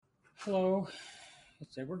Hello,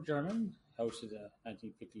 it's Edward German, host of the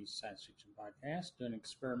 1950s Science Fiction Podcast, doing an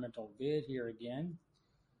experimental vid here again.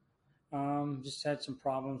 Just had some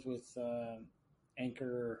problems with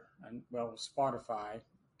Anchor and, Spotify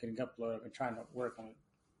getting uploaded. I've been trying to work on it.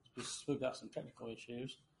 Just we've got some technical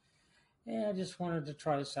issues. And I just wanted to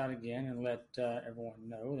try this out again and let everyone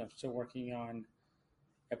know that I'm still working on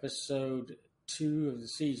episode 2 of the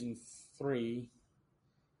season 3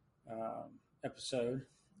 episode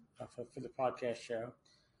for the podcast show.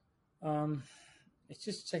 It's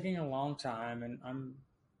just taking a long time, and I'm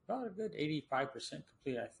about a good 85%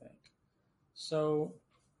 complete, I think. So,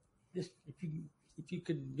 just if you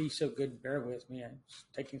could be so good, bear with me. It's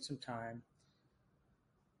taking some time,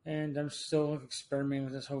 and I'm still experimenting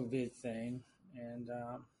with this whole vid thing, and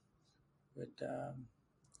would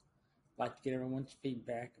like to get everyone's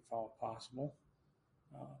feedback if all possible.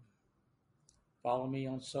 Um, Follow me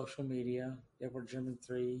on social media, Edward German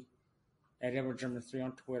 3 at Edward German 3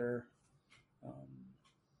 on Twitter.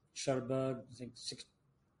 Shutterbug, I think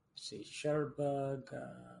Shutterbug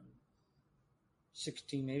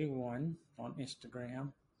 1681 on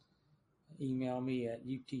Instagram. Email me at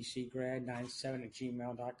utcgrad97 at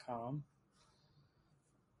gmail.com.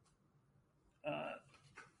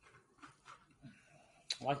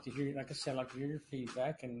 Like I said, I'd like to hear your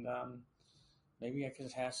feedback, and maybe I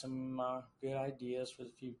could have some good ideas for the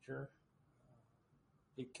future,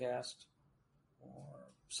 Vodcast, or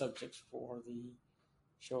subjects for the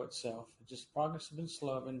show itself. Just progress has been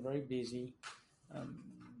slow. I've been very busy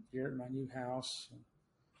here at my new house,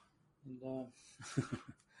 and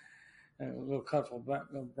a little colorful,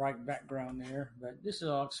 little bright background there. But this is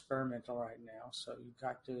all experimental right now, so you've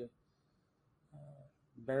got to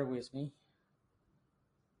bear with me.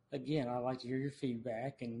 Again, I'd like to hear your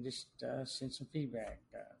feedback and just send some feedback.